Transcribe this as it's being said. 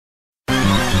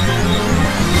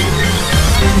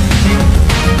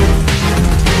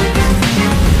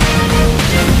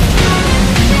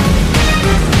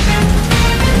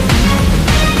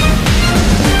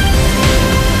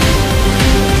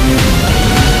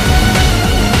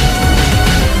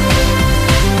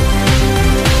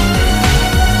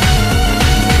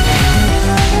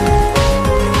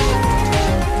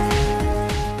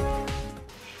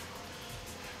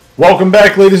Welcome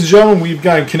back, ladies and gentlemen. We've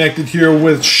gotten connected here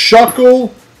with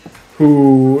Shuckle,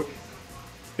 who...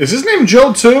 Is his name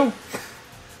Joe, too?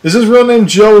 Is his real name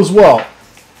Joe as well?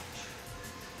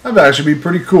 That'd actually be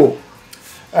pretty cool.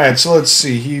 Alright, so let's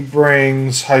see. He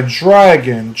brings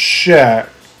Hydreigon, check.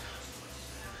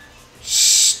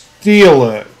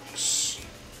 Steelix,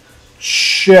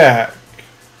 check.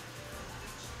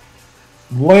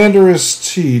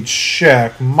 Landorus T,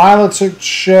 check. Milotic,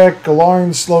 check.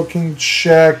 Galarian Slowking,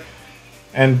 check.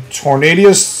 And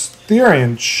Tornadius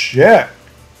Therian, check.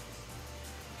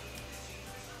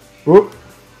 Whoop.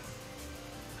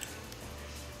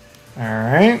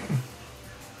 Alright.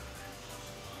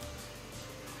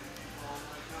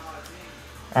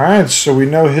 Alright, so we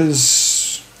know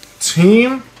his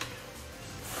team.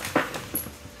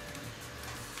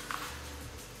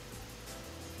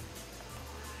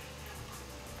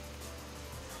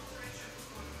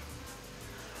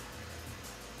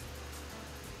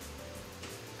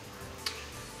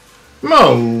 I'm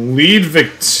going to lead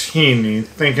Victini,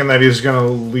 thinking that he's going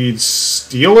to lead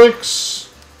Steelix.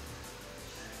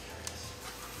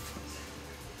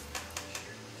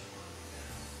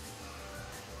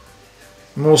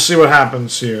 And we'll see what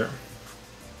happens here.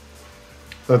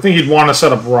 I think he'd want to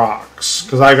set up rocks,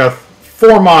 because I got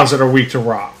 4 mons that are weak to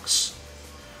rocks.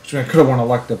 Which I could have won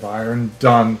Electivire and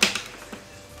done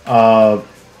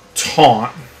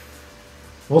Taunt.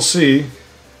 We'll see.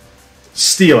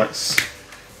 Steelix.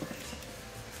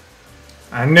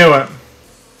 I knew it.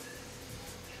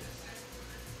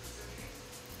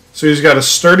 So he's got a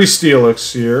sturdy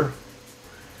Steelix here.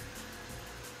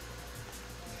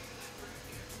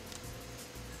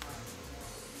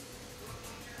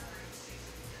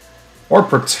 Or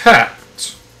Protect.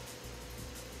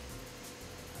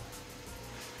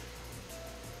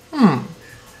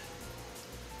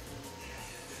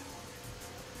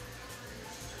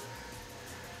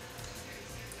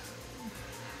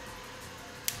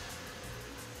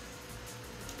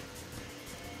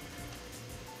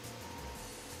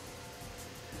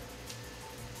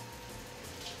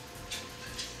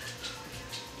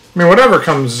 I mean, whatever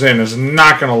comes in is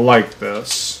not going to like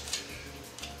this.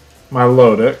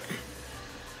 Milotic.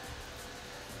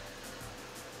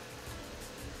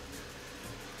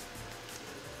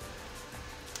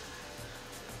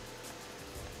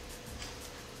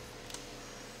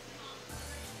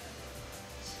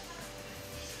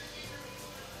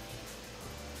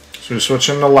 So we're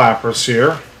switching to Lapras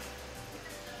here.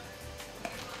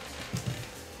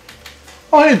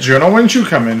 Oh, hey, Juno, when did you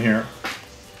come in here?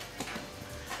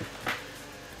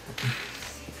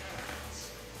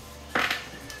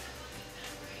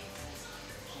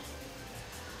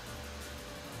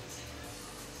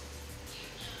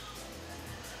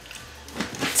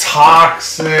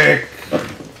 Toxic.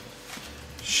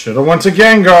 Should have went to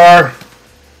Gengar.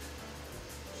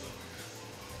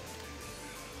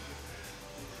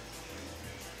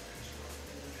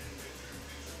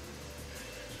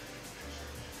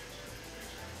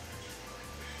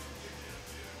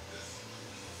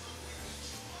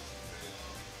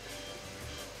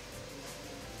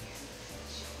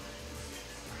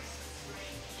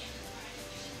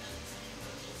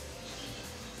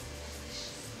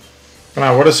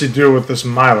 Now, what does he do with this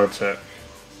Milotic?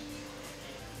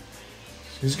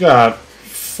 He's got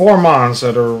 4 mons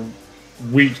that are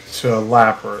weak to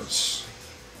Lapras.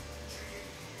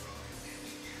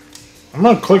 I'm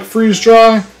going to click Freeze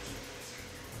Dry.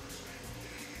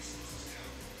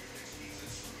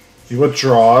 He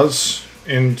withdraws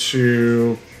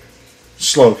into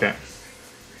Slowking.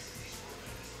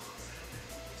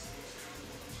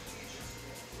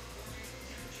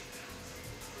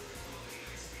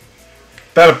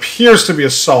 That appears to be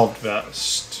Assault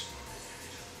Vest.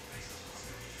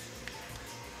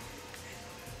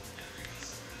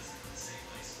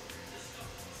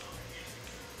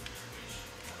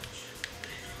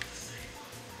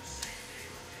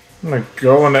 I'm going to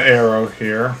go into Arrow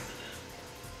here.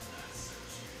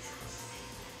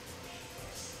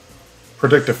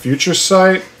 Predict a future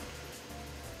sight.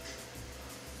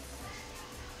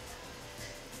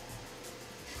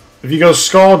 If you go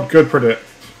Scald, good predict.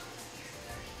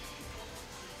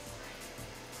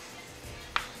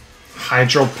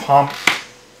 Hydro Pump.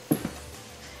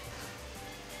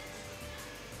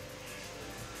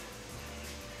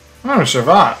 I'm gonna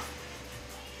survive.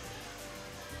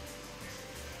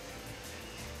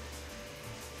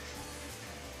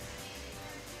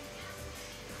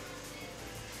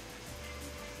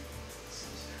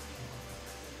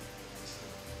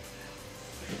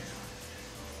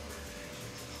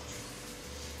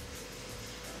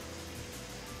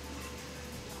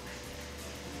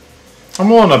 I'm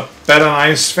willing to bet on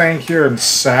Ice Fang here and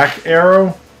sack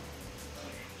Arrow.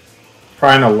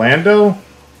 Probably an Orlando.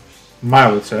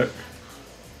 Milotic.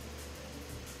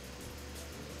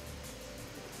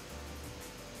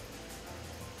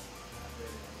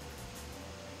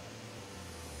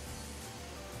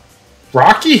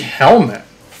 Rocky Helmet.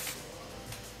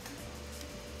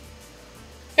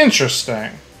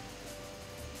 Interesting.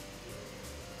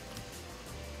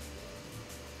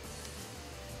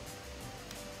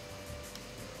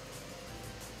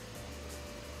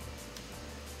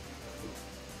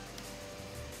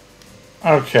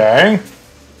 Okay.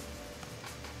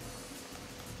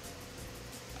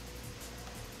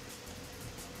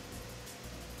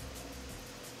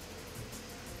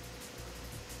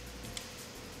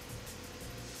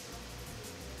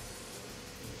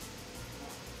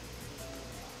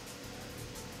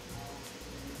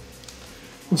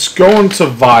 Let's go into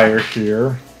Vire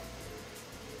here.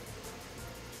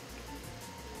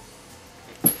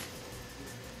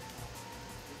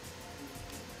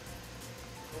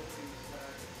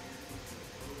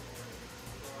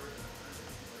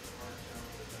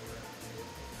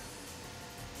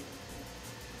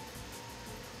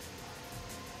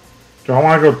 Do I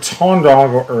want to go Taunt? Do I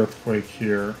want to go Earthquake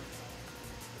here?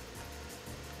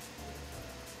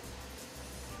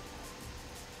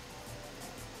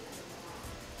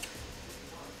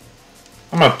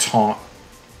 I'm going to Taunt.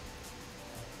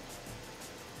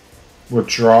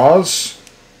 Withdraws.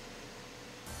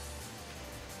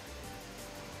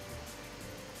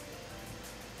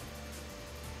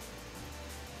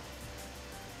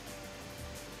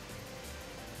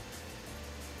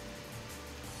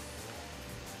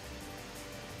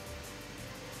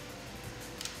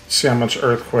 See how much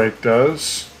Earthquake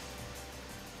does.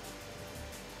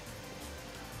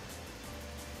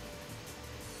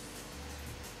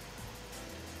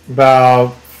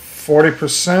 About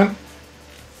 40%.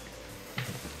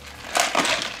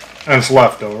 And it's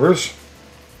leftovers.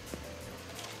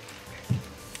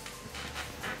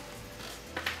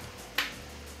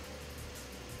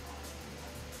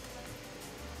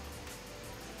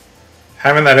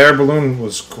 Having that air balloon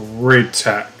was great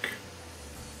tech.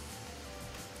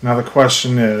 Now the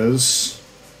question is,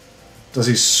 does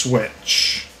he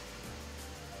switch?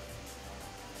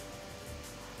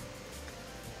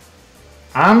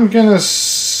 I'm gonna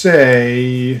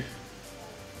say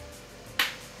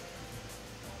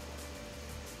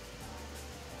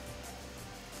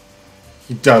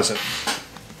he doesn't.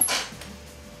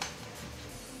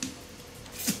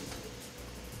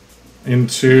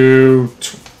 Into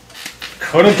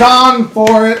could have gone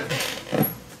for it.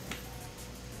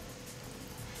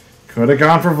 Could have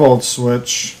gone for Volt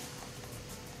Switch.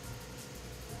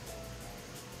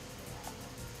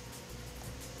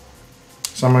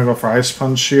 So I'm going to go for Ice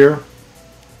Punch here.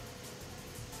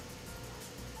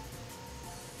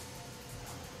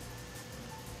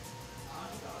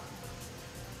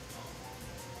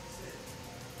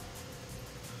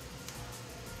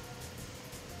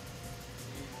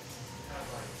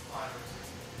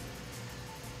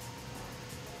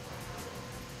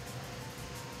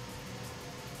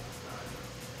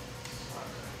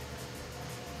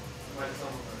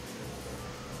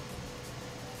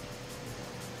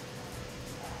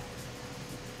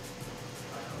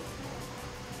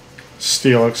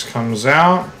 Steelix comes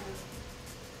out.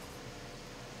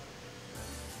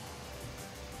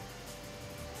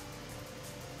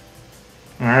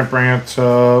 Alright, bring it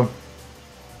to...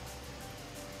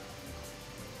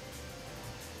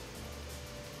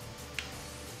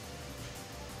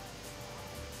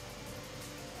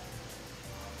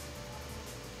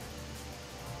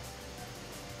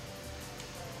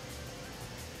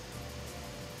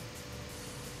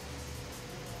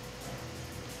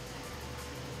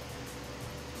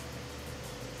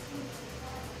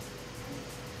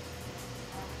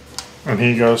 And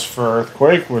he goes for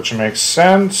Earthquake, which makes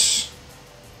sense.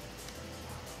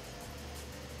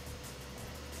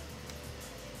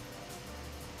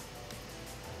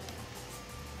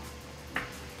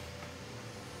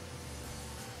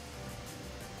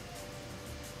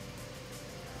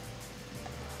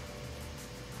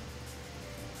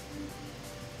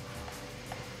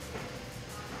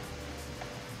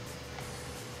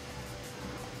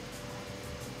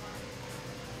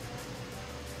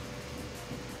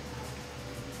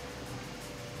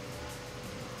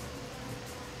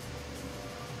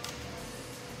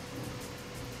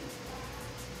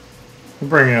 We'll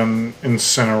bring in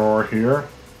Incineroar here.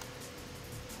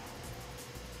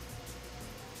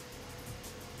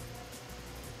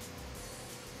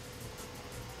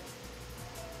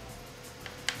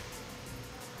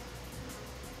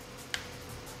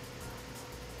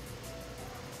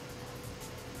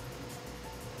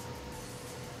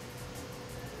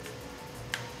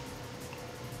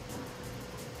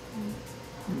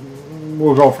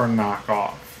 We'll go for a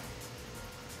knockoff.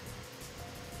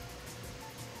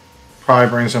 Probably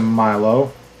brings him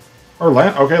Milo. Or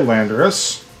okay,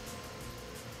 Landorus.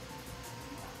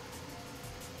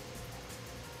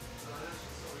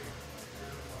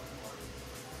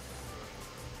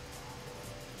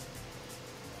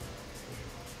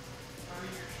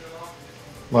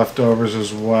 Leftovers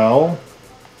as well.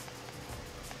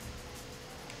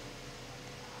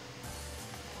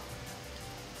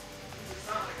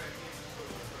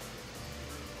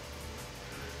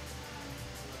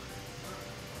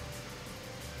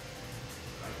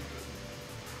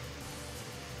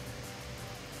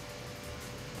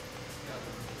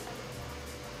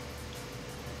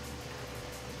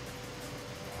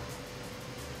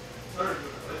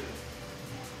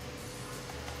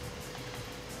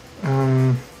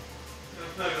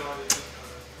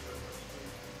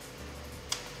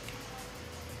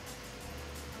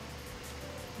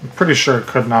 I'm pretty sure it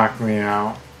could knock me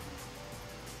out.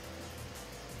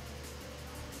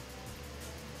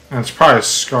 And it's probably a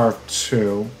Scarf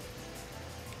too.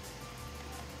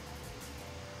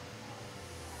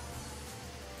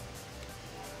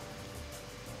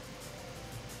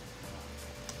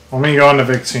 Let me go into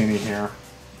Victini here.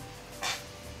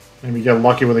 Maybe get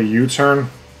lucky with a U-turn.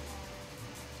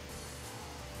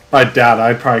 I doubt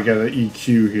I'd probably get an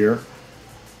EQ here.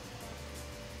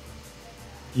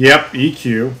 Yep,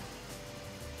 EQ.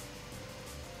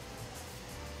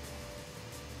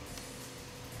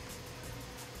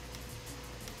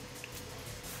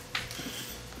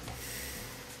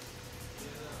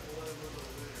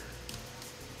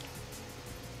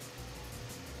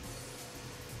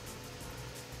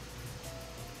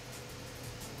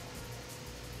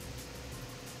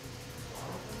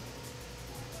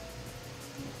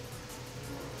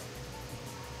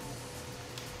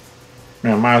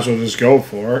 Man, might as well just go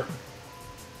for it.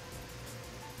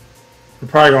 We're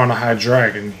probably going to High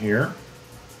Dragon here.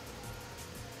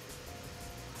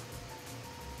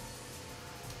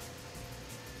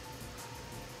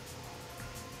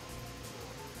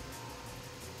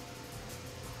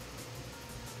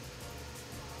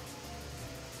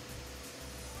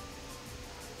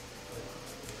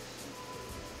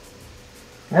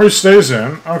 Or he stays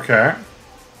in. Okay.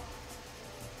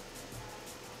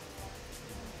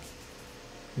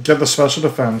 Get the special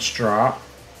defense drop.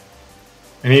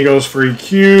 And he goes for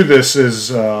EQ. This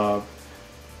is...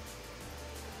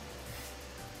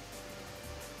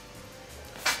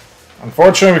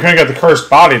 Unfortunately, we couldn't get the Cursed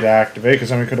Body to activate, because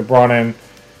then we could have brought in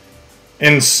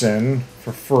Ensign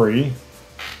for free.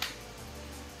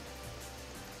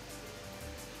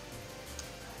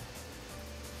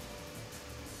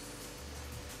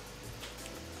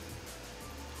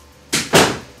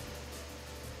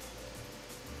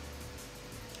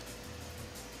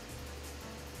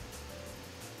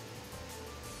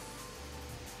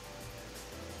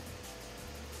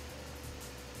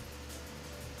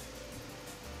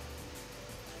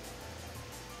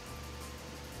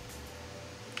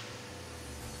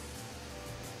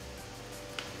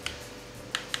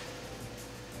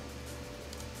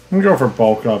 I'm going to go for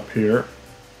bulk up here.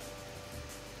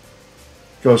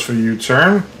 Goes for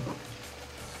U-turn.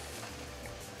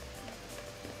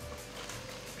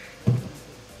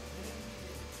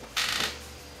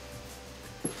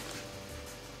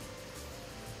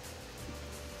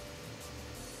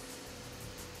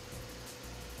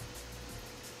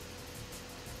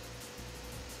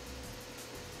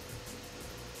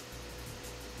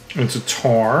 Into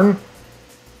Torn.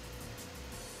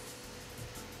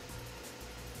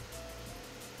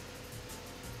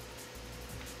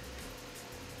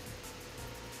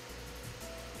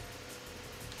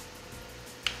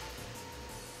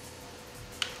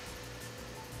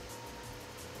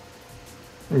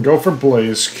 And go for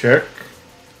Blaze Kick.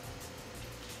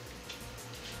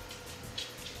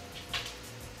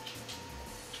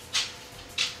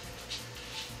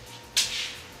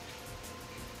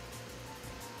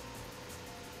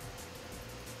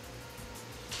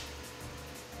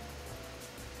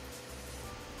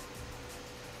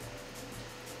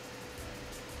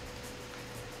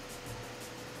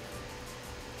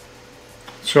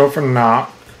 Let's go for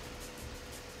Knock.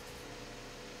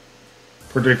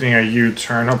 Predicting a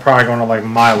U-turn. He'll probably go into like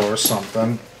Milo or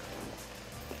something.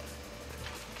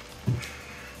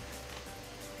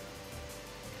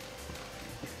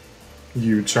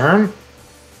 U-turn.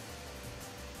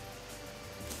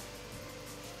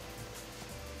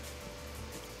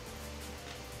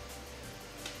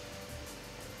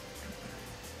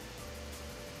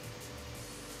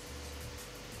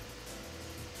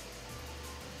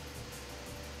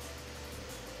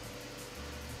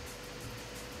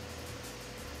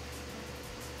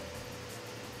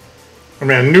 I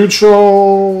mean,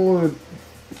 neutral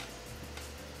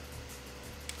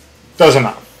does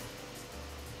enough.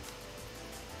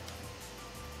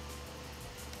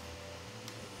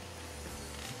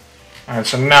 Alright,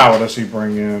 so now what does he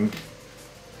bring in?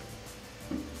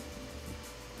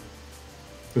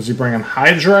 Does he bring in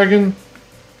High Dragon?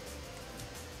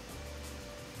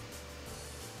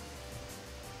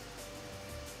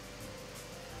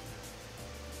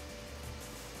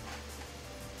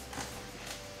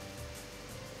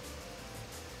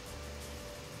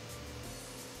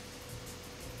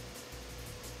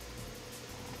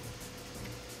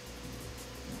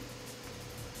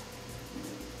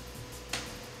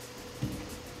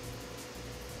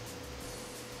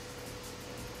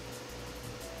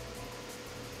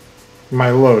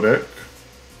 Melodic.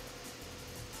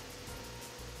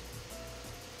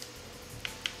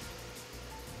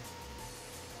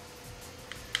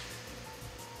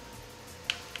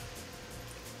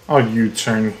 I'll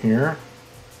U-turn here.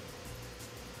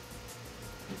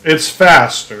 It's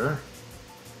faster.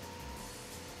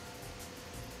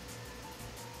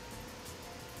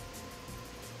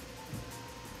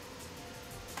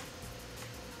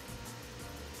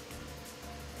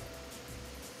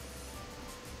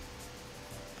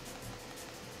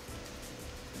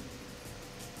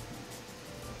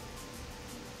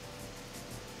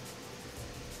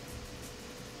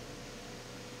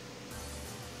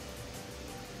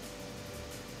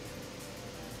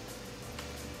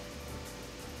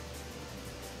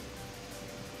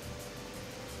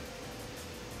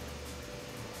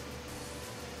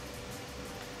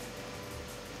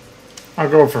 I'll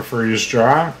go for Freeze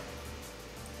Dry.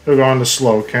 We'll go on to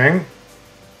Slowking.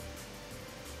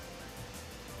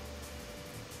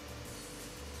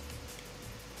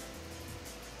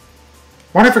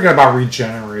 Why did I forget about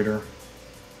Regenerator?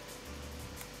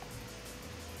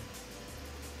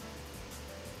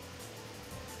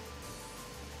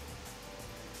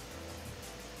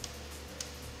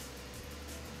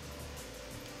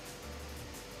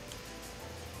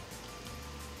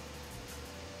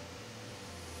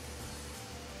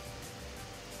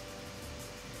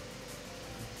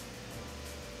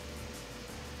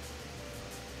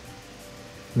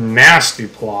 Nasty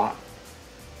plot.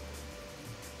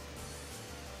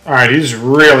 Alright, he's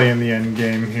really in the end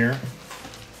game here.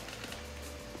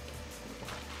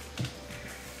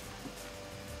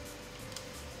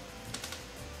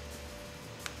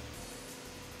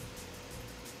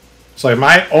 It's like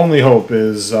my only hope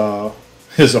is a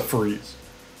freeze.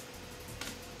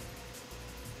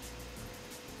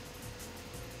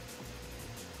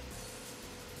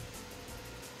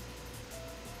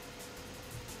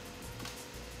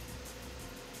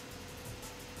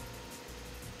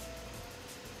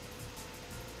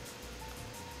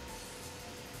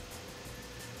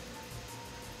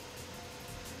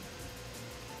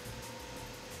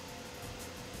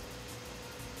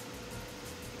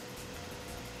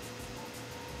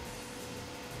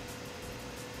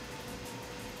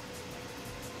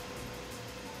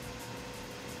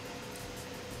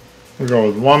 We'll go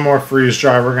with one more freeze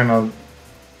dry. We're gonna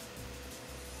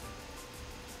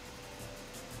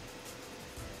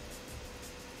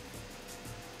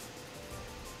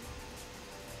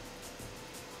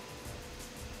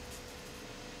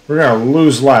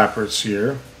lose Lapras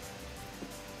here.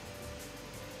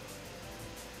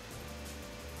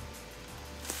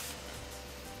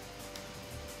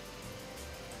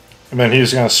 And then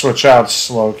he's gonna switch out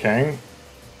Slowking.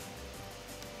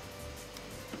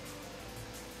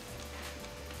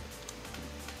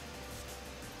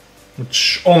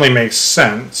 Which only makes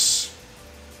sense.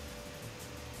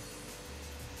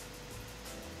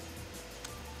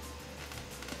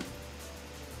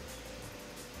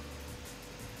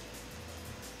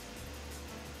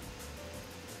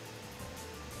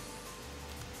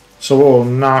 So we'll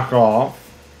knock off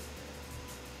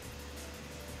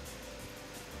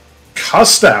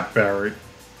Custap Berry.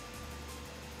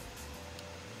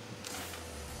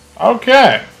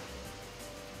 Okay.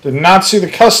 Did not see the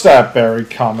Custap Berry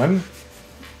coming.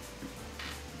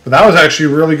 But that was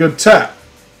actually a really good tap.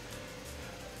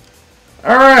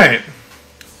 Alright.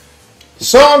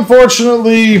 So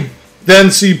unfortunately, the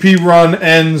NCP run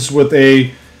ends with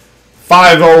a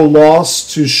 5-0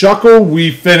 loss to Shuckle.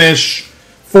 We finish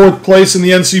 4th place in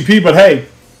the NCP, but hey,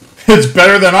 it's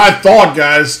better than I thought,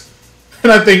 guys.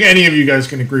 And I think any of you guys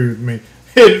can agree with me.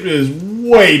 It is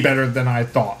way better than I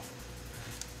thought.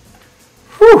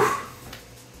 Whew.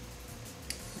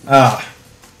 I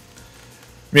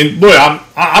mean, look,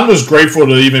 I'm just grateful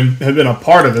to even have been a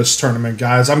part of this tournament,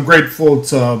 guys. I'm grateful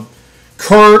to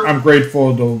Kurt. I'm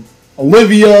grateful to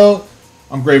Olivia.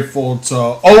 I'm grateful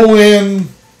to Owen.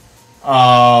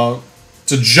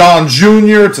 to John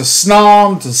Jr., to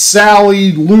Snom, to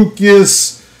Sally,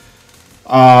 Lucas.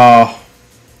 I'm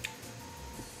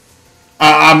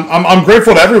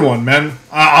grateful to everyone, man.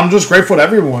 I'm just grateful to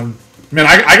everyone. Man,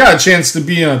 I got a chance to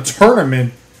be in a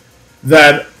tournament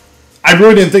that I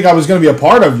really didn't think I was going to be a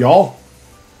part of, y'all.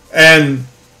 And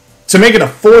to make it a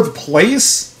 4th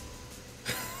place,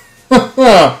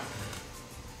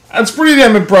 that's pretty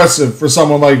damn impressive for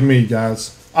someone like me,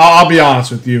 guys. I'll be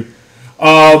honest with you.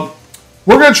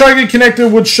 We're going to try to get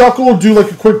connected with Shuckle, do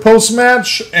like a quick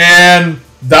post-match, and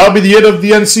that'll be the end of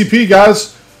the NCP,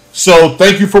 guys. So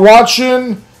thank you for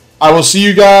watching. I will see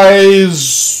you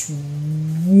guys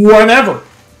whenever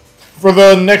for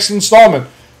the next installment.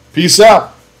 Peace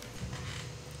out.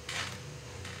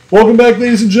 Welcome back,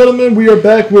 ladies and gentlemen. We are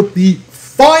back with the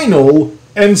final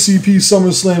NCP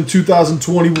Summer Slam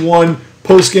 2021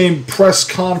 post-game press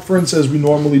conference, as we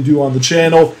normally do on the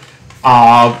channel.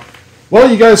 Well,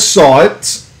 you guys saw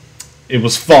it. It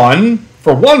was fun.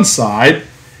 For one side,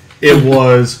 it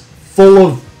was full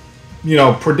of,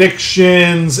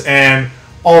 predictions, and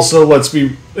also,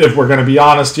 if we're going to be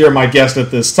honest here, my guest at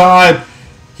this time,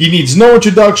 he needs no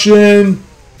introduction,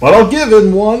 but I'll give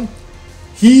him one.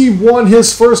 He won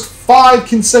his first 5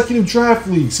 consecutive draft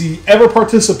leagues he ever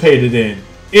participated in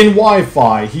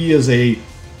Wi-Fi. He is a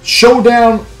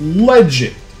showdown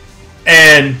legend,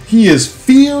 and he is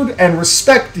feared and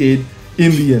respected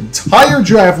in the entire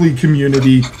draft league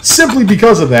community simply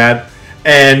because of that,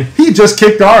 and he just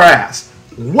kicked our ass.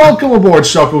 Welcome aboard,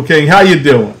 Shuckleking. How you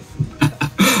doing?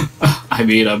 I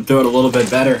mean, I'm doing a little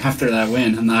bit better after that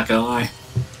win, I'm not gonna lie.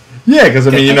 Yeah, because,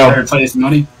 Third place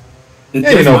money?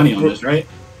 There's money on this, right?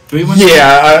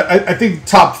 Yeah, I think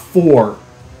top 4.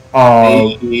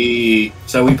 Hey,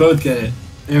 so we both get it.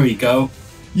 There we go.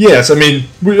 Yes, it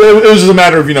was just a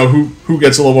matter of, who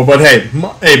gets a little more. But hey,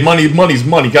 money's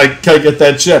money. Gotta get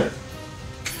that cheddar.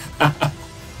 I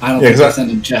don't think I'm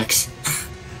sending checks.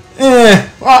 Well,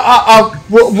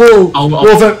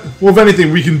 if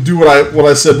anything, we can do what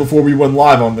I said before we went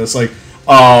live on this. I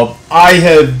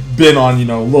had been on,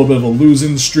 a little bit of a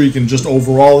losing streak and just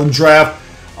overall in draft.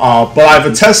 But I've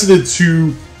attested it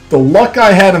to the luck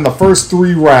I had in the first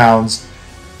 3 rounds.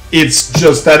 It's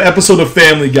just that episode of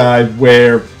Family Guy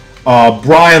where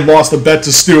Brian lost a bet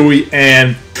to Stewie,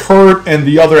 and Kurt and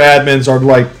the other admins are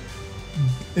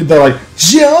they're like,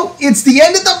 Joe, it's the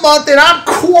end of the month and I'm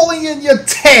calling in your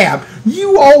tab.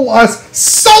 You owe us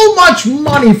so much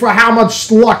money for how much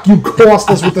luck you cost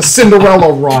us with the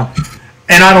Cinderella run.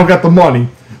 And I don't got the money.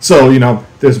 So,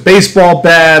 there's baseball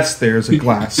bats, there's a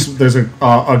glass, there's a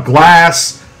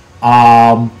glass.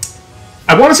 I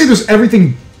want to say there's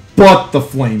everything but the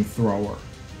flamethrower.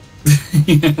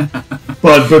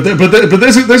 but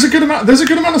there's a good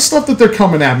amount of stuff that they're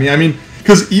coming at me.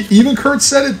 Because even Kurt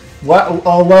said it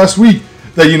last week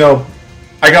that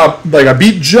I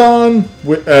beat John,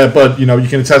 but you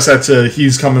can attest that to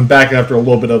he's coming back after a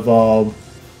little bit of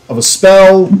a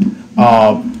spell.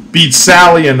 Beat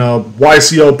Sally in a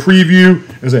YCO preview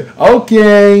and say,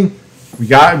 okay,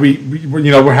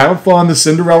 we're having fun. The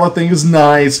Cinderella thing is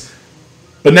nice,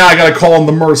 but now I got to call him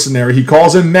the mercenary. He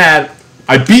calls him Matt.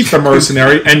 I beat the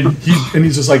mercenary, and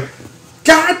he's just like,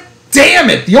 God damn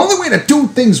it! The only way to do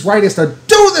things right is to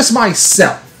do this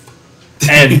myself.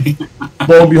 And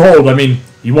lo and behold,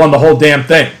 he won the whole damn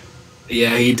thing.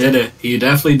 Yeah, he did it. He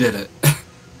definitely did it.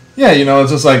 Yeah,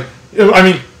 it's just like,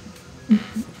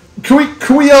 can we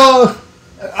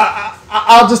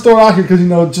I'll just throw it out here because,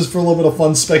 just for a little bit of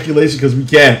fun speculation, because we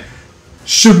can.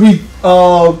 Should we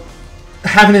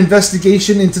have an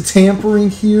investigation into tampering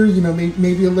here?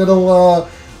 Maybe a little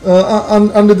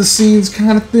under the scenes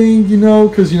kind of thing,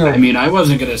 because, I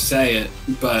wasn't going to say it,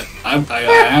 but I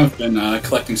have been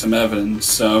collecting some evidence,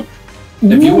 so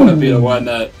if you want to be the one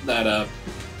that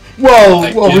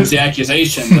gives the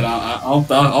accusation, then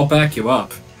I'll back you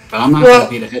up. But I'm not going to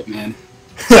be the hitman.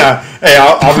 Yeah, hey,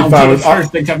 I'll be fine with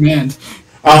first in command.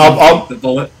 The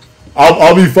bullet.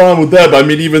 I'll be fine with that.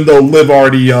 But even though Liv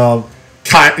already we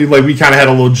kind of had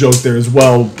a little joke there as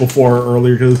well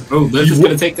earlier because Liv is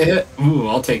gonna take the hit. Ooh,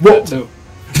 I'll take that too.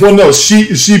 Well, no,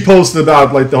 she posted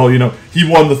about the whole he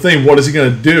won the thing. What is he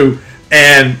gonna do?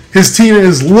 And his team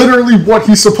is literally what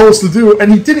he's supposed to do,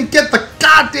 and he didn't get the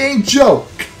goddamn joke.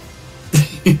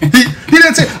 he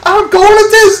didn't say I'm going to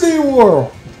Disney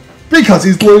World. Because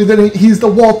he's the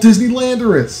Walt Disney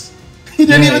Landorus. He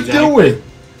didn't even do it.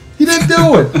 He didn't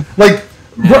do it. The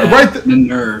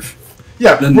nerve.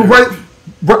 Yeah,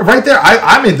 right there.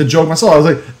 I made the joke myself. I was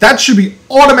like, that should be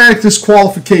automatic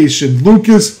disqualification.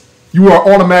 Lucas, you are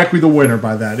automatically the winner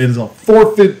by that. It is a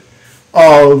forfeit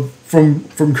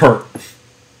from Kurt.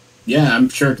 Yeah, I'm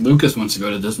sure Lucas wants to go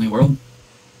to Disney World.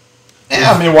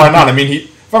 Yeah, I mean, why not? I mean,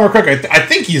 if I'm correct, I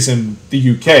think he's in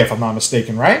the UK, if I'm not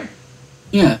mistaken, right?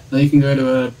 Yeah, they can go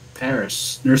to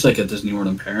Paris. There's like a Disney World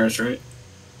in Paris, right?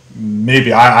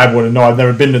 Maybe I wouldn't know. I've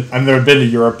never been to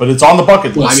Europe, but it's on the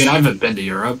bucket list. Well, I mean, I haven't been to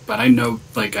Europe, but I know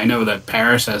that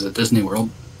Paris has a Disney World.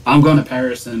 I'm going to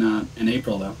Paris in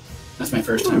April though. That's my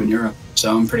first time in Europe,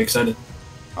 so I'm pretty excited.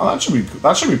 Oh, that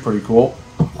should be pretty cool.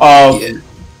 Yeah.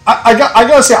 I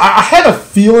gotta say, I had a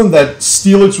feeling that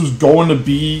Steelix was going to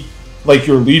be like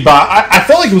your lead, but I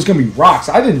felt like it was going to be Rocks.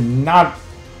 I did not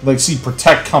see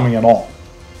Protect coming at all.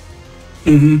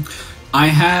 I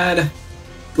had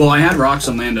Rocks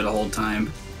and Lando the whole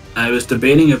time. I was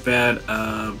debating about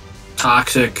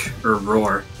Toxic or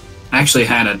Roar. I actually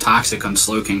had a Toxic on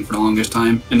Slowking for the longest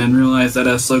time, and then realized that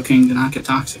Slowking did not get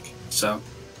Toxic. So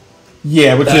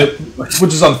yeah,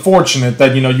 which is unfortunate.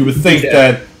 That you would think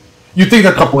that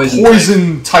the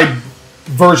poison type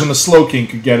version of Slowking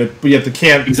could get it, but yet they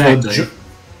can't. Exactly.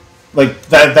 Like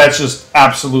that's just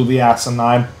absolutely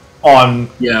asinine.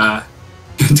 Yeah,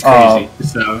 it's crazy.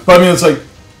 But I mean, it's like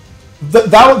that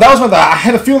was my thought. I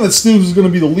had a feeling that Steve was going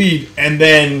to be the lead, and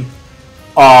then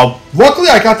luckily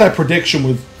I got that prediction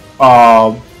with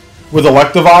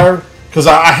Electivire, because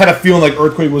I had a feeling like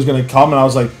Earthquake was going to come, and I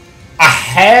was like, I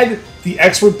had the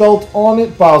Expert Belt on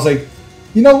it, but I was like,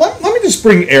 let me just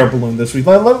bring Air Balloon this week.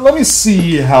 Let me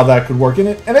see how that could work in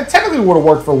it, and it technically would have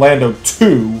worked for Lando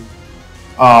too.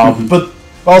 But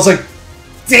I was like,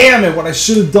 damn it! What I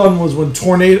should have done was when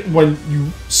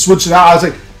you switch it out, I was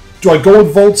like, do I go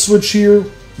with Volt Switch here?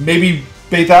 Maybe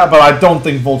bait that, but I don't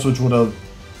think Volt Switch would have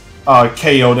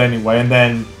KO'd anyway. And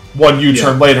then one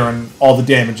U-turn later, and all the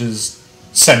damage is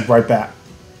sent right back.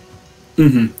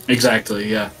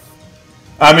 Exactly. Yeah.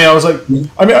 I mean, I was like,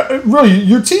 really,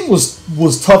 your team was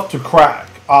tough to crack.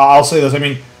 I'll say this. I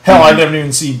mean, hell, I didn't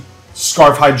even see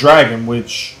Scarf High Dragon,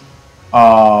 which.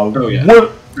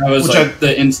 That was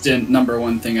the instant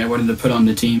 #1 thing I wanted to put on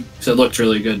the team, so it looked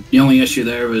really good. The only issue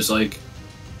there was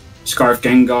Scarf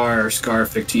Gengar or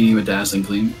Scarf Victini with Dazzling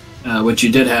Gleam, which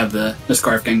you did have the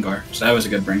Scarf Gengar, so that was a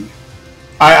good bring.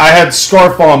 I had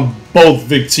Scarf on both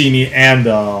Victini and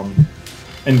Gengar,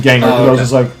 because I was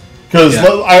just like,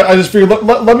 I just figured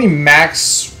let me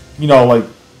max,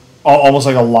 almost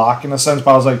like a lock in a sense,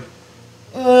 but I was like,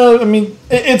 I mean,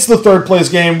 it's the third place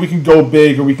game. We can go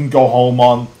big or we can go home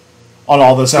on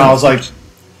all this. And I was like,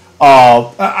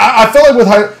 I felt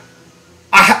like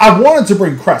I wanted to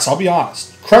bring Crest. I'll be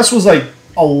honest. Crest was like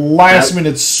a last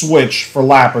minute switch for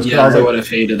Lapras. Yeah, I would have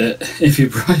hated it if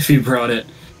you brought it.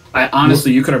 I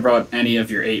honestly, you could have brought any of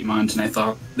your 8 months, and I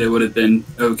thought they would have been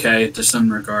okay to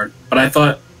some regard. But I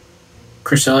thought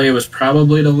Cresselia was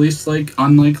probably the least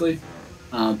unlikely.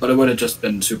 But it would have just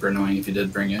been super annoying if you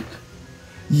did bring it.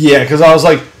 Yeah, because I was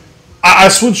like, I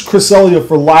switched Cresselia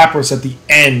for Lapras at the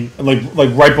end, like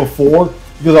right before,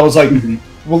 because I was like,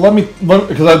 well,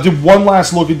 because I did one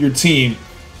last look at your team,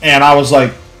 and I was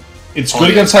like, it's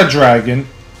good against Hydreigon,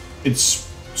 it's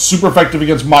super effective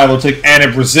against Milotic, and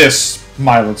it resists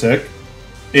Milotic.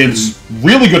 It's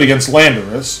really good against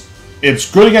Landorus.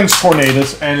 It's good against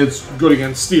Tornadus, and it's good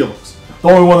against Steelix. The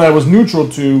only one that was neutral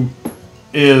to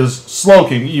is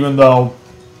Slowking, even though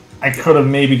I could have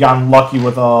maybe gotten lucky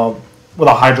with a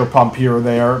Hydro Pump here or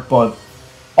there, but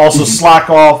also Slack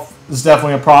Off is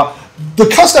definitely a problem. The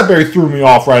Custap Berry threw me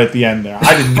off right at the end there.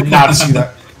 I did not see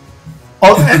that.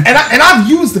 Oh, and I've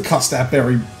used the Custap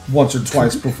Berry once or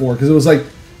twice before, because it was like,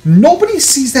 nobody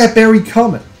sees that berry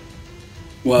coming.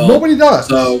 Well, nobody does.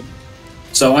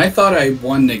 So I thought I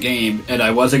won the game, and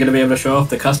I wasn't going to be able to show off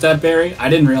the Custap Berry. I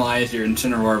didn't realize your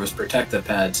Incineroar was Protective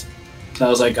Pads. So I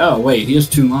was like, oh, wait, he has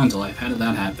 2 Mons Life. How did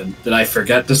that happen? Did I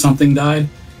forget that something died?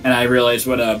 And I realized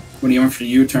when you went for the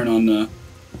U-turn on the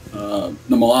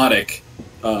Melodic,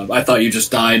 I thought you just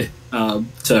died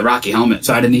to Rocky Helmet,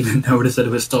 so I didn't even notice that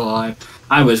it was still alive.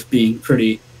 I was being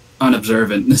pretty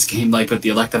unobservant in this game, with the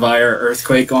Electivire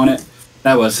Earthquake on it.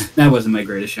 That wasn't my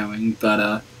greatest showing,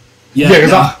 but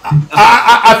because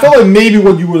I felt like maybe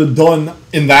what you would have done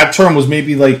in that turn was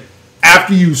maybe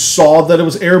after you saw that it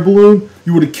was Air Balloon,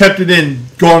 you would have kept it in,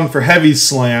 gone for Heavy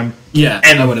Slam. Yeah,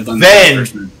 and I would have done that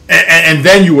first. And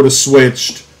then you would have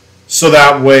switched, so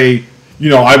that way,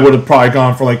 I would have probably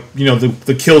gone for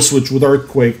the kill switch with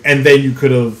Earthquake, and then you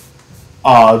could have,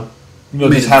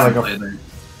 just had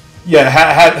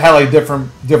had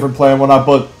different play and whatnot.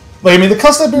 But the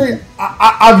Custap Berry,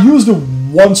 I've used it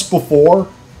once before,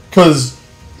 because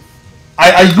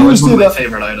I used it. It's one of my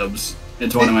favorite items.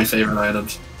 It's one of my favorite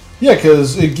items. Yeah,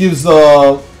 because it gives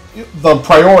the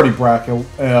priority bracket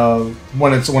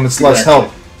when it's less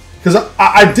help. Because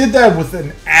I did that with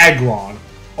an Aggron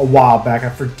a while back.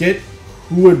 I forget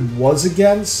who it was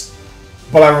against,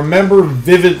 but I remember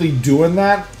vividly doing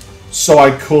that so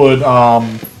I could,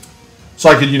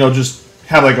 you know, just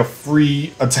have like a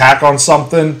free attack on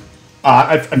something.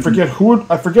 I forget who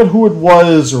it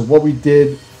was or what we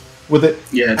did with it.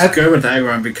 Yeah, it's good with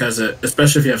aggron because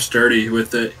especially if you have sturdy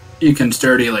with it, you can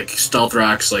sturdy like stealth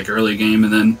rocks like early game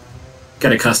and then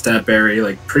get a custom berry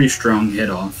like pretty strong hit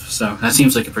off. So that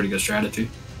seems like a pretty good strategy.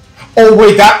 Oh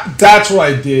wait, that's what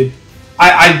I did.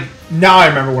 I now I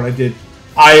remember what I did.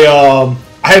 I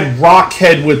had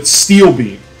Rockhead with Steel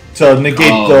Beam to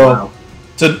negate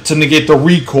to negate the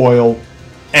recoil,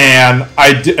 and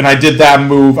I did that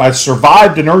move. I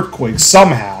survived an earthquake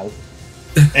somehow,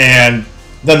 and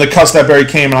then the custom berry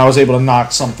came, and I was able to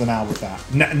knock something out with that.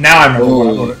 Now I remember what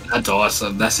I wrote. That's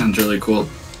awesome. That sounds really cool.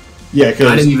 Yeah,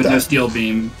 because I didn't even know Steel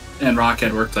Beam and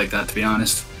Rockhead worked like that. To be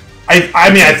honest, I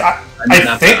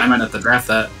might have to draft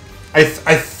that. I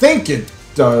think it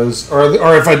does, or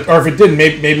if it didn't,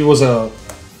 maybe it was a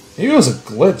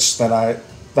glitch that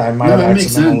I might have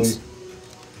accidentally.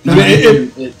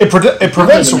 It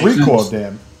prevents recoil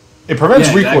damage. It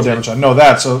prevents recoil damage. I know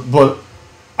that. So, but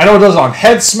I know it does it on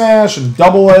head smash and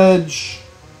double edge.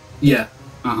 Yeah.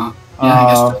 Yeah,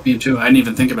 I guess me too. I didn't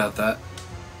even think about that.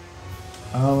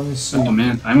 Let me see. Oh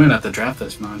man, I'm gonna have to draft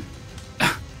this mod.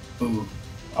 Ooh.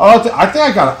 I think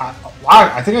I got.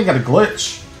 I think I got a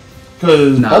glitch.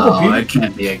 Because no, it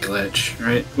can't be a glitch,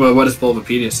 right? Well, what does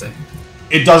Bulbapedia say?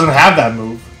 It doesn't have that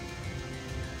move.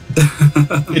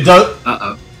 It does.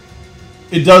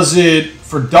 It does it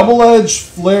for double edge,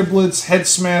 flare blitz, head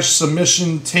smash,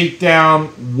 submission,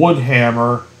 takedown, wood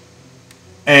hammer,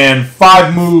 and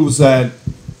 5 moves that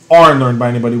aren't learned by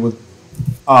anybody with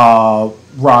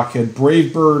Rockhead: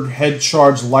 Brave Bird, Head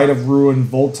Charge, Light of Ruin,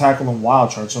 Volt Tackle, and Wild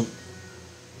Charge. So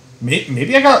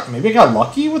maybe I got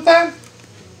lucky with that.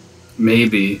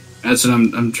 Maybe. That's what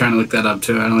I'm trying to look that up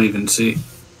too. I don't even see.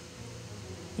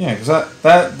 Yeah, because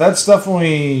that's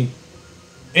definitely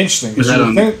interesting.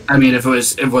 I mean, if it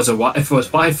was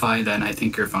Wi-Fi, then I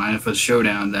think you're fine. If it was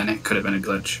Showdown, then it could have been a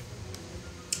glitch.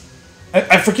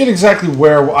 I forget exactly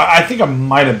where. I think I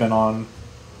might have been on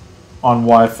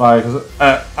Wi-Fi because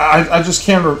I just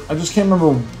can't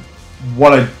remember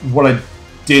what I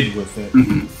did with it.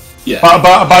 Mm-hmm. Yeah,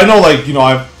 but I know, like, you know,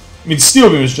 I mean, Steel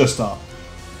Beam is just a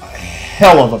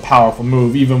hell of a powerful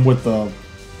move, even with the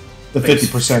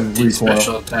 50% recoil.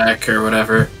 Special attack or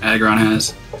whatever Aggron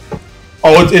has.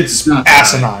 Oh, it's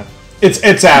asinine. It's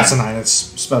asinine. It's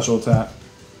special attack.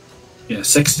 Yeah,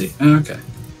 60. Oh, okay.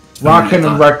 Rockhead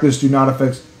and Reckless do not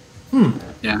affect.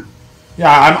 Yeah.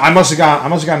 Yeah, I must have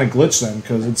gotten a glitch then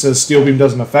because it says Steel Beam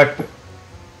doesn't affect it.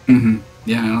 Mm-hmm.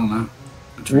 Yeah, I don't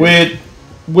know.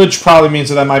 Which probably means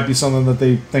that might be something that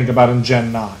they think about in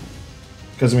Gen 9.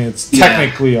 Because I mean, it's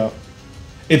technically a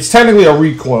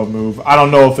recoil move. I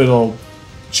don't know if it'll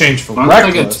change for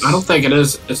Reckless. I don't think it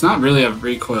is. It's not really a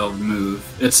recoil move.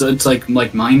 It's like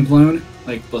Mind Blown,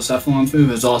 like Blacephalon's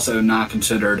move, is also not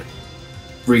considered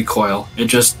recoil. It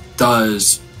just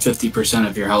does 50%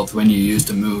 of your health when you use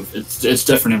the move. It's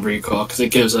different in recoil because it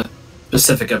gives a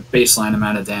baseline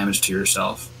amount of damage to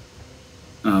yourself,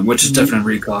 which is different in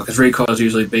recoil because recoil is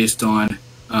usually based on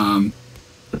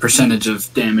the percentage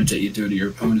of damage that you do to your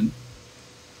opponent.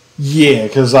 Yeah,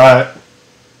 because I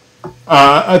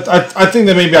think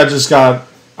that maybe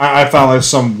I found like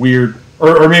some weird,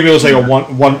 or maybe it was like a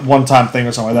one time thing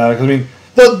or something like that. Because I mean,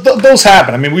 those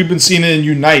happen. I mean, we've been seeing it in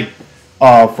Unite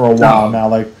for a while now.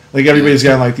 Like everybody's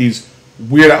getting like these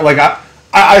weird. Like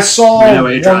I saw. I know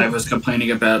A-Drive was complaining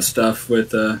about stuff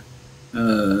with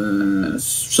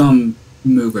some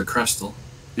move with Crystal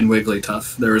and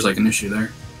Wigglytuff. There was like an issue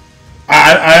there.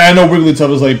 I know Wigglytuff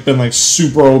has like been like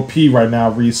super OP right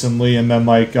now recently, and then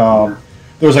like there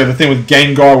was like the thing with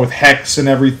Gengar with Hex and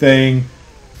everything.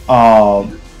 I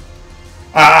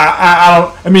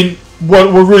mean, what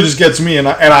really just gets me, and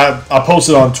I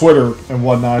posted on Twitter and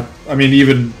whatnot. I mean,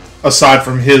 even aside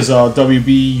from his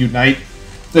WB Unite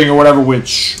thing or whatever,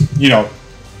 which, you know,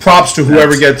 props to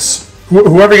whoever gets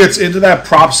into that.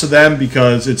 Props to them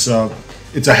because it's a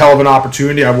hell of an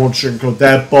opportunity. I won't sugarcoat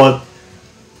that, but.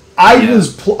 I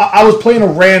was playing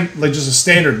just a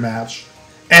standard match,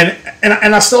 and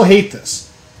I still hate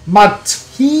this. My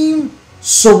team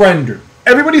surrendered.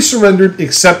 Everybody surrendered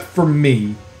except for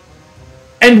me,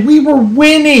 and we were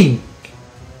winning.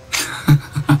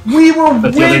 We were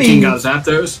but winning. The other team got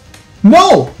Zapdos?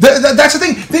 No, that's the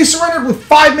thing. They surrendered with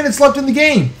 5 minutes left in the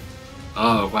game.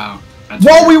 Oh wow!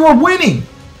 While we were winning,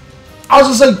 I was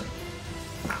just like,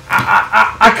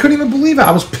 I couldn't even believe it.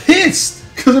 I was pissed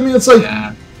because I mean, it's like.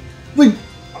 Yeah. Like,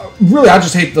 really, I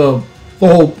just hate the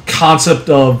whole concept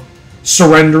of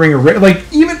surrendering, or like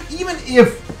even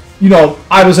if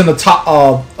I was in a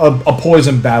top a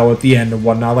poison battle at the end and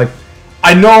whatnot. Like,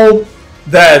 I know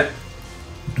that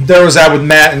there was that with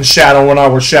Matt and Shadow when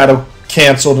our Shadow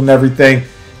canceled and everything,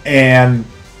 and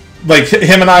like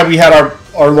him and I, we had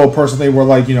our little personal thing where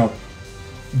like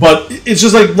but it's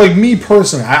just like me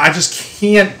personally, I just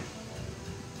can't,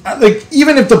 like,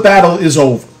 even if the battle is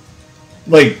over,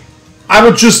 like I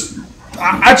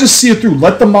just see it through.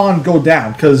 Let the mon go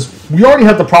down, because we already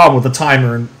have the problem with the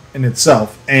timer in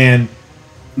itself, and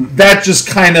that just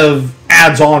kind of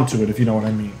adds on to it, if you know what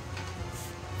I mean.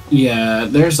 Yeah,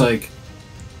 there's like,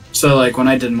 so like when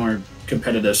I did more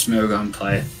competitive Smogon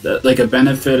play, like a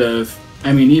benefit of,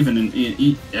 I mean, even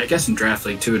in I guess in Draft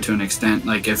League too, to an extent,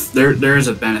 like if there is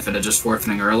a benefit of just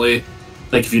forfeiting early,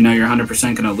 like if you know you're 100%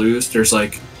 going to lose, there's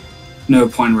like no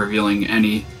point revealing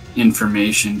any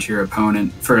information to your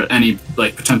opponent for any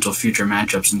like potential future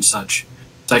matchups and such.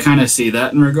 So I kind of see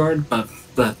that in regard, but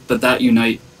that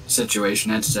Unite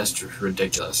situation, that's just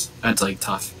ridiculous. That's like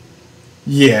tough.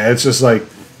 Yeah, it's just like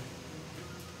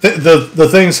the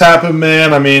things happen,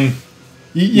 man. I mean,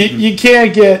 you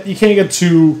can't get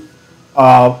too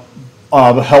held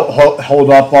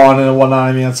up on it and whatnot.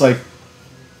 I mean, it's like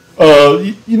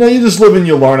you just live and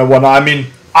you learn and whatnot. I mean,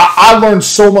 I learned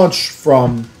so much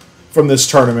from this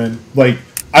tournament. Like,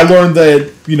 I learned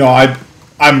that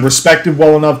I'm respected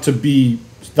well enough to be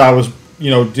that I was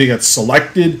to get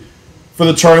selected for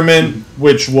the tournament,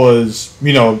 which was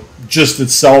just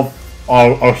itself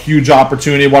a huge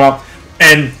opportunity. Whatnot.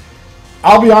 And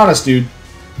I'll be honest, dude,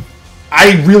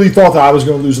 I really thought that I was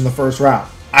going to lose in the first round.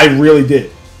 I really did.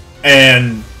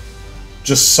 And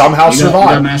just somehow survived.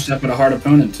 You got matched up with a hard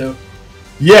opponent, too.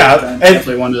 Yeah. And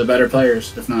definitely one of the better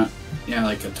players, if not,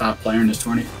 like a top player in this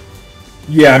tourney.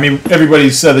 Yeah, I mean,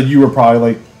 everybody said that you were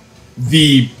probably, like,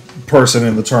 the person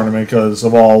in the tournament because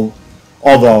of all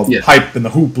the hype and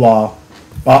the hoopla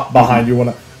behind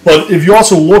you. But if you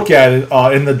also look at it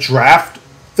in the draft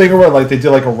thing, where like they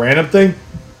did like a random thing,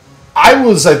 I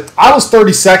was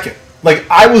 32nd. Like,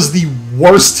 I was the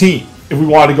worst team if we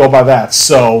wanted to go by that.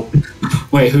 So,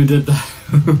 wait, who did that?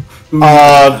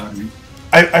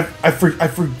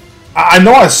 I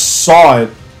know I saw it.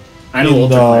 I know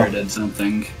Ultra Player did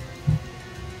something.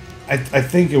 I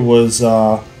think it was.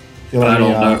 I don't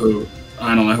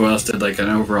know who else did like an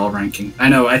overall ranking.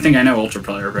 I think I know Ultra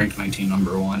Player ranked my team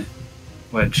number 1,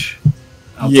 which.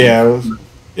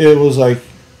 It was like.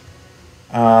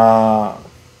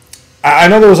 I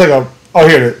know there was like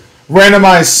here,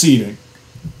 randomized seating.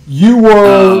 You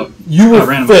were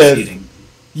fifth. Seating.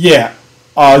 Yeah,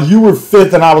 you were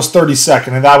 5th and I was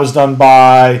 32nd, and that was done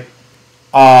by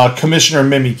Commissioner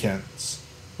Mimikins,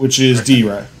 which is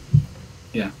D-Ray.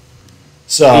 Yeah.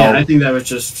 So yeah, I think that was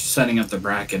just setting up the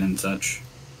bracket and such.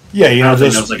 Yeah, I don't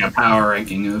think it was like a power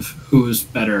ranking of who's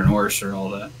better and worse or all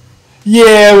that.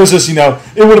 Yeah, it was just it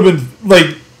would have been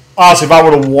like, honestly, if I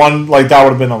would have won, like, that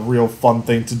would have been a real fun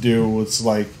thing to do. It's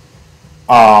like,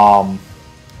 where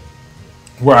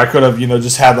I could have,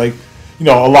 just had like, a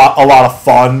lot of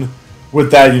fun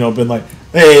with that. Been like,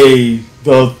 hey,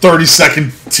 the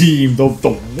 32nd team,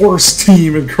 the worst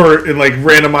team in like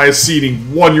randomized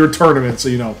seeding won your tournament,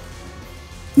 so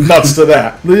nuts to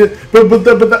that.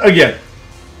 But again,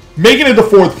 making it to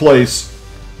 4th place,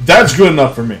 that's good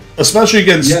enough for me, especially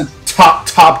against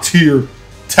top tier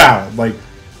talent. Like,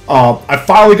 I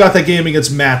finally got that game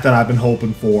against Matt that I've been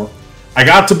hoping for. I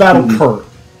got to battle Kurt.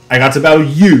 I got to battle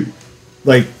you.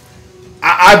 Like,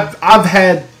 I've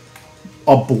had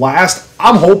a blast.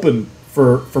 I'm hoping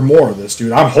for more of this,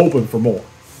 dude. I'm hoping for more.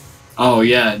 Oh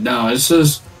yeah, no, it's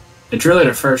really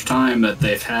the first time that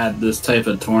they've had this type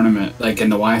of tournament, like in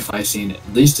the Wi-Fi scene,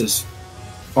 at least as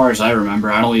far as I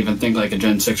remember. I don't even think like a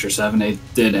Gen 6 or 7 they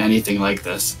did anything like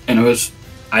this, and it was.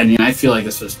 I mean, I feel like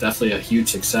this was definitely a huge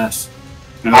success.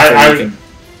 And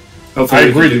hopefully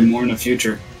we can do more in the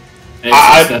future.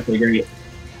 It's definitely great.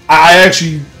 I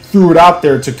actually threw it out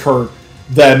there to Kurt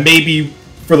that maybe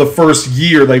for the first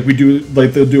year, like we do,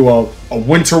 like they'll do a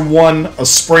winter one, a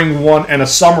spring one, and a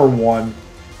summer one,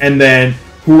 and then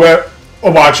whoever.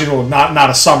 Oh, well, actually, no, not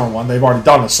a summer one. They've already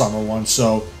done a summer one,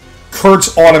 so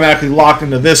Kurt's automatically locked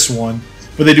into this one.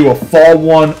 But they do a fall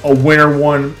one, a winter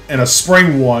one, and a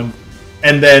spring one,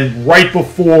 and then right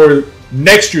before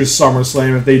next year's Summer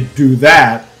Slam, if they do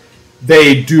that,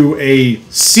 they do a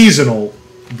seasonal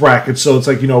bracket. So it's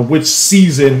like, which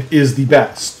season is the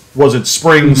best? Was it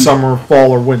spring, summer,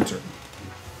 fall, or winter?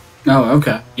 Oh,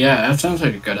 okay. Yeah, that sounds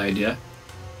like a good idea.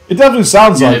 It definitely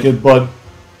sounds like it, but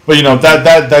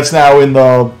that's now in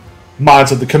the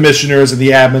minds of the commissioners and the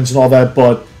admins and all that.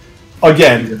 But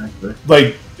again,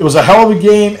 like, it was a hell of a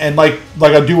game, and like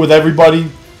I do with everybody,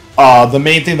 The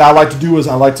main thing that I like to do is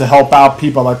I like to help out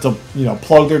people. I like to,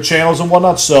 plug their channels and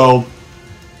whatnot. So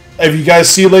if you guys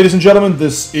see, ladies and gentlemen,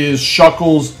 this is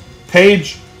Shuckle's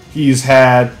page. He's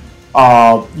had,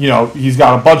 he's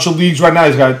got a bunch of leagues right now.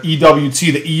 He's got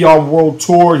EWT, the Eon World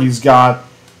Tour. He's got,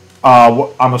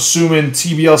 I'm assuming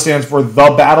TBL stands for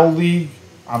The Battle League.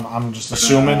 I'm just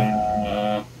assuming.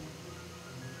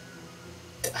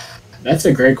 That's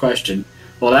a great question.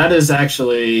 Well, that is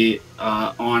actually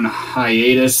on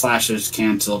hiatus / is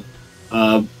canceled,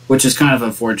 which is kind of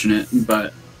unfortunate.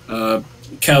 But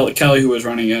Kelly, who was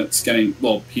running it, is getting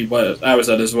I was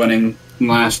at his wedding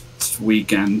last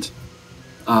weekend,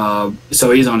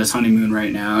 so he's on his honeymoon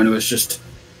right now, and it was just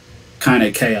kind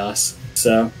of chaos.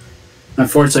 So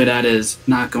unfortunately, that is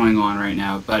not going on right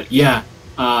now. But yeah,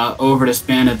 over the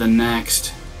span of the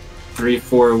next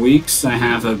 3-4 weeks, I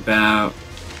have about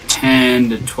 10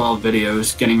 to 12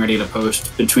 videos getting ready to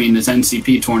post between this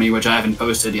NCP tourney, which I haven't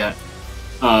posted yet.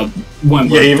 When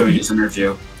we're doing this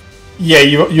interview. Yeah,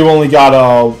 you only got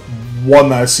one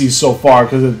that I see so far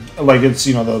because it's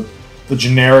the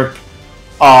generic,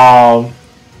 I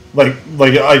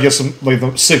guess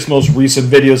the 6 most recent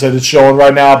videos that it's showing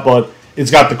right now, but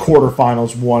it's got the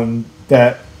quarterfinals one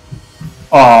that,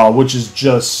 which is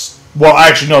just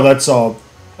that's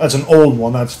an old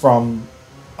one. That's from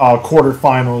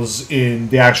quarterfinals in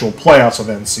the actual playoffs of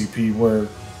NCP, where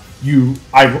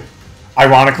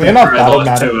ironically enough, battled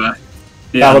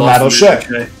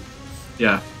Shaq.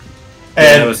 Yeah.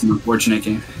 And that was an unfortunate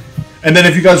game. And then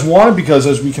if you guys want it, because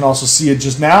as we can also see it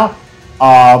just now,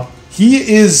 he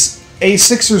is a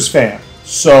Sixers fan.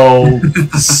 So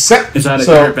is that a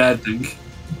good or bad thing?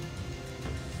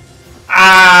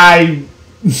 I'm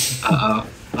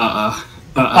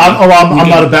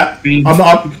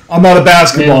not a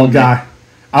basketball guy.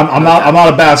 I'm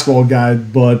not a basketball guy,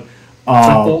 but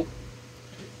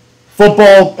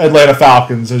football, Atlanta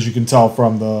Falcons, as you can tell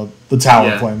from the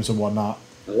Talonflames and whatnot.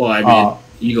 Well, I mean,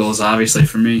 Eagles obviously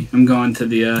for me. I'm going to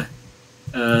the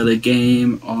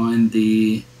game on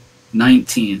the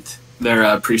 19th. Their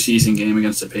preseason game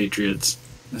against the Patriots.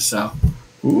 So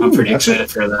I'm pretty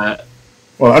excited for that.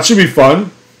 Well, that should be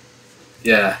fun.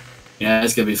 Yeah,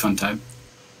 it's gonna be a fun time.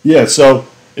 Yeah, so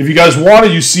if you guys want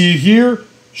it, you see it here.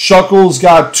 Shuckle's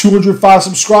got 205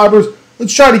 subscribers.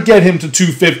 Let's try to get him to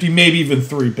 250, maybe even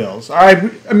 3 bills. All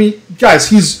right, I mean, guys,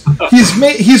 he's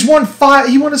won 5.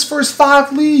 He won his first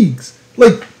 5 leagues.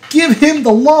 Like, give him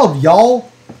the love,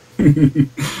 y'all.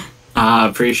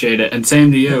 Appreciate it, and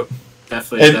same to you.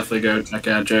 Definitely go check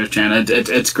out Joe's channel.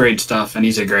 It's great stuff, and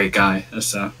he's a great guy.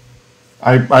 So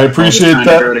I appreciate that.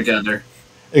 To grow together.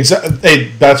 Exactly.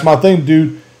 Hey, that's my thing,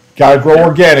 dude. Gotta grow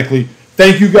organically.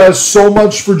 Thank you guys so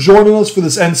much for joining us for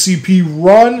this NCP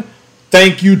run.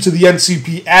 Thank you to the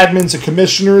NCP admins and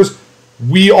commissioners.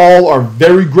 We all are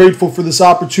very grateful for this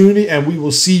opportunity, and we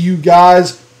will see you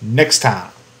guys next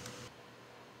time.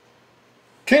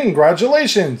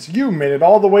 Congratulations! You made it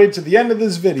all the way to the end of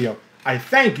this video. I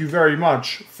thank you very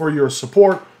much for your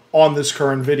support on this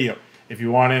current video. If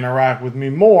you want to interact with me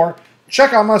more,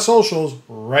 check out my socials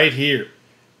right here.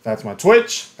 That's my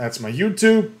Twitch, that's my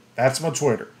YouTube, that's my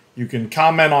Twitter. You can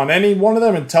comment on any one of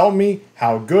them and tell me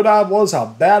how good I was, how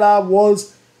bad I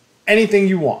was, anything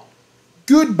you want.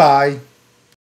 Goodbye.